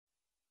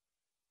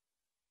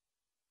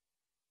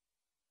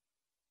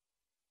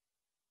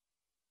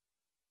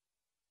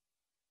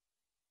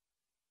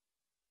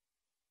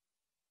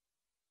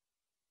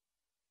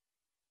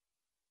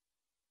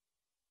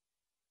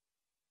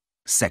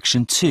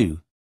Section 2.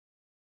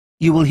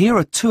 You will hear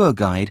a tour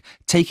guide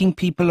taking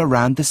people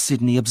around the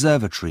Sydney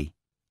Observatory.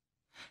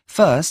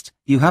 First,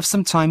 you have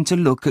some time to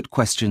look at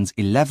questions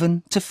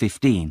 11 to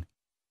 15.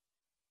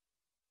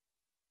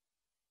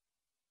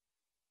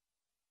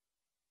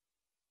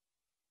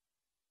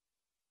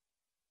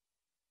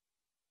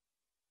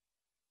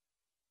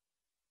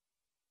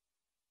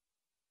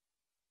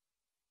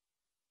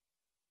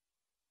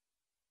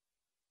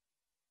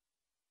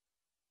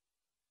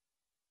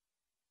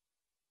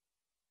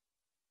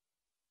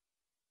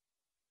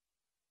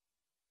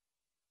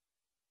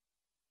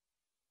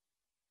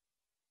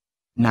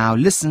 Now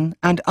listen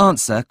and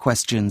answer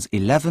questions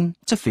 11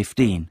 to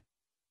 15.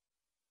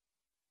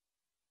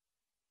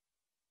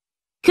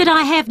 Could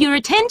I have your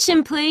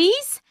attention,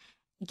 please?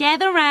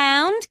 Gather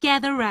round,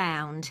 gather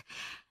round.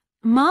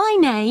 My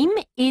name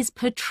is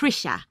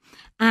Patricia,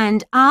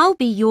 and I'll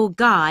be your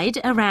guide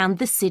around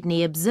the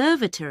Sydney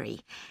Observatory.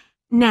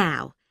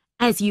 Now,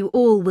 as you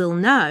all will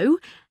know,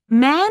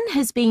 man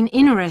has been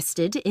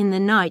interested in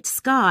the night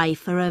sky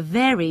for a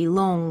very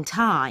long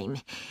time.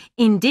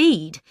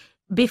 Indeed,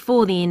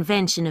 before the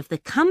invention of the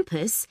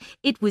compass,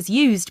 it was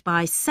used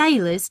by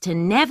sailors to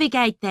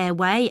navigate their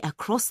way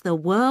across the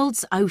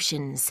world's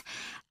oceans.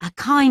 A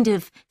kind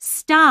of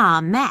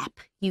star map,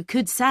 you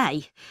could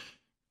say.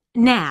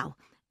 Now,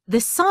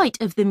 the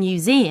site of the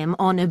museum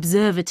on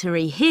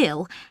Observatory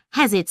Hill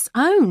has its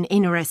own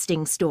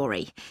interesting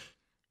story.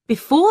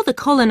 Before the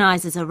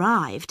colonisers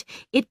arrived,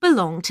 it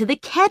belonged to the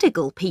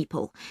Cadigal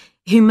people,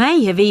 who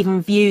may have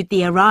even viewed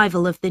the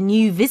arrival of the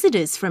new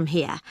visitors from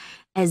here,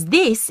 as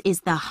this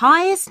is the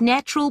highest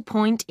natural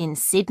point in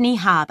Sydney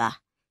Harbour.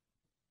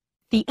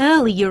 The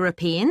early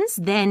Europeans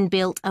then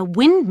built a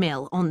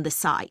windmill on the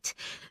site,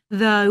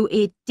 though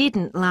it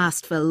didn't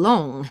last for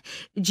long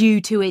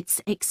due to its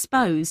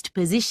exposed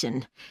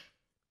position.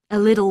 A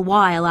little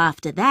while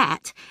after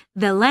that,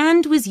 the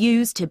land was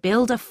used to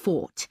build a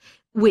fort,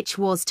 which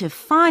was to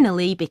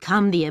finally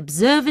become the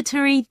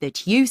observatory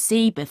that you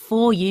see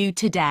before you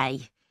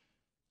today.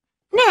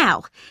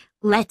 Now,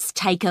 let's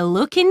take a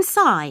look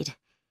inside.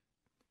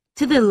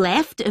 To the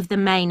left of the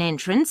main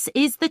entrance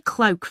is the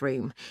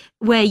cloakroom,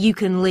 where you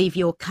can leave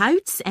your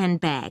coats and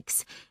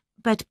bags.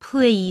 But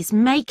please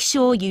make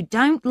sure you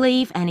don't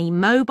leave any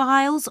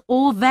mobiles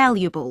or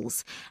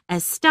valuables,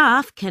 as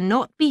staff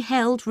cannot be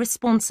held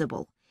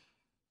responsible.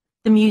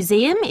 The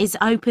museum is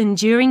open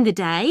during the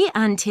day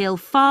until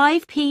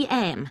 5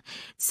 p.m,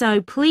 so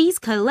please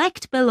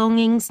collect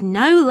belongings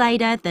no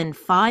later than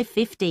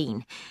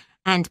 5:15,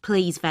 and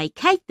please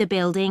vacate the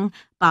building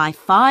by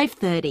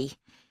 5:30.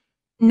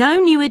 No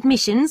new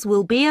admissions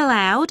will be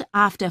allowed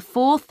after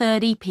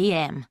 4:30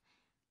 p.m.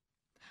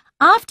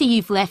 After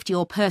you've left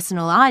your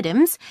personal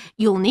items,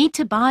 you'll need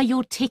to buy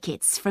your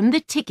tickets from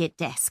the ticket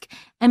desk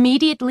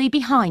immediately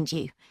behind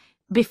you,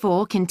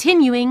 before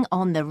continuing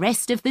on the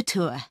rest of the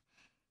tour.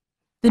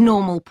 The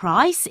normal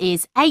price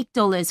is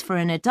 $8 for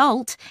an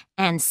adult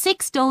and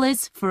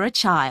 $6 for a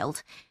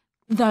child,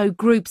 though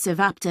groups of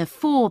up to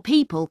 4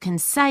 people can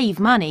save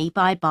money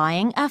by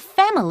buying a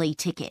family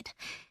ticket.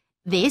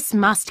 This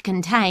must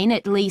contain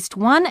at least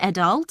 1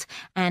 adult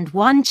and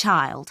 1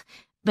 child,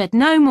 but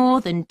no more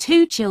than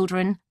 2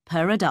 children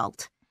per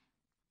adult.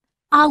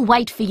 I'll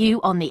wait for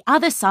you on the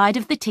other side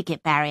of the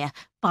ticket barrier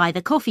by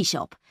the coffee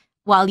shop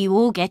while you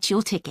all get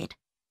your ticket.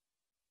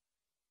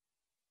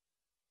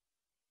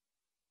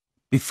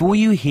 Before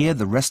you hear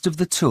the rest of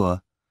the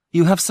tour,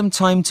 you have some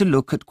time to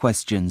look at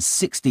questions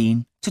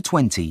 16 to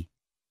 20.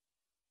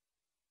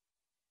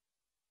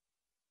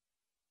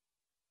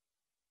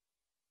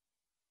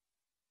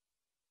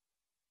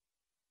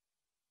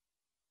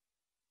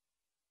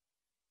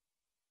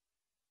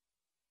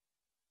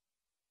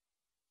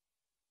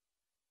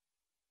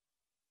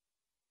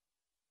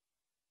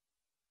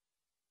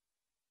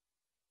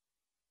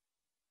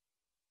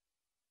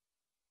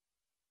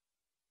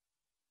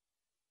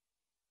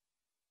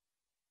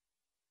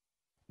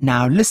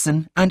 Now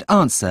listen and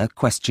answer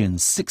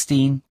questions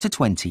 16 to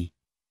 20.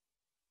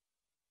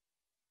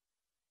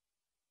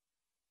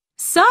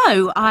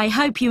 So, I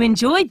hope you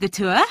enjoyed the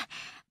tour.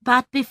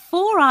 But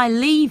before I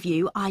leave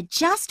you, I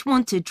just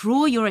want to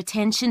draw your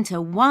attention to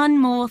one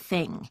more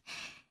thing.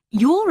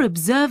 Your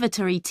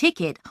observatory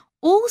ticket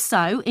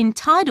also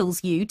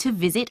entitles you to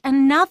visit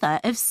another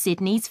of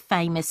Sydney's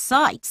famous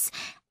sites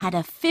at a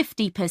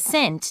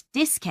 50%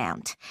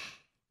 discount.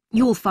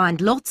 You'll find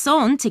lots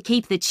on to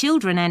keep the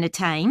children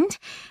entertained.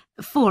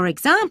 For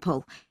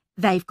example,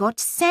 they've got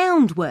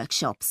sound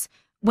workshops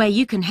where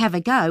you can have a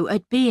go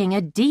at being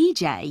a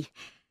DJ.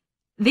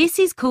 This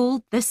is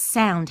called the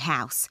Sound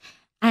House,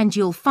 and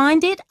you'll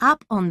find it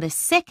up on the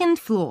 2nd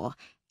floor,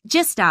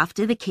 just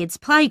after the kids'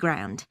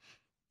 playground.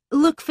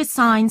 Look for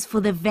signs for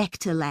the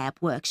Vector Lab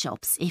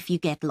workshops if you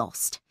get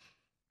lost.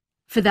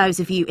 For those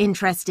of you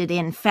interested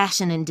in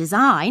fashion and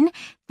design,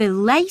 the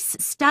Lace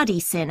Study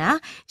Centre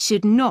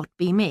should not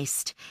be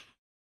missed.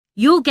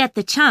 You'll get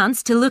the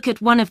chance to look at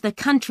one of the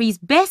country's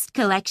best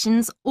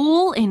collections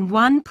all in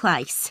one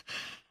place.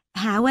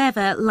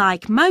 However,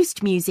 like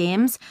most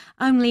museums,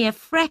 only a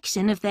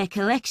fraction of their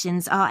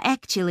collections are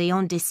actually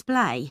on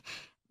display.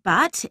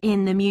 But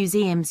in the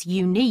museum's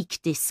unique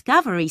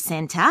Discovery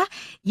Centre,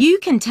 you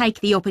can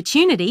take the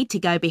opportunity to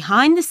go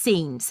behind the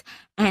scenes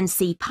and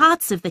see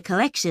parts of the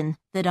collection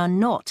that are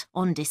not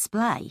on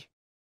display.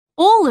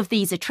 All of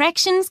these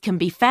attractions can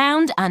be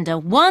found under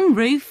one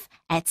roof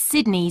at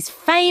Sydney's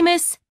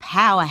famous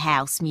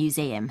Powerhouse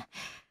Museum.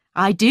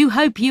 I do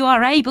hope you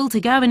are able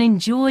to go and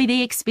enjoy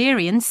the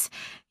experience.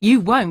 You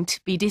won't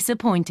be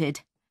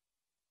disappointed.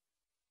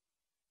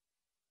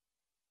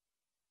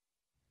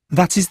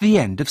 That is the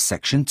end of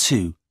section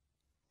 2.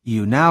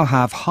 You now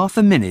have half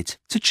a minute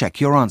to check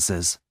your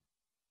answers.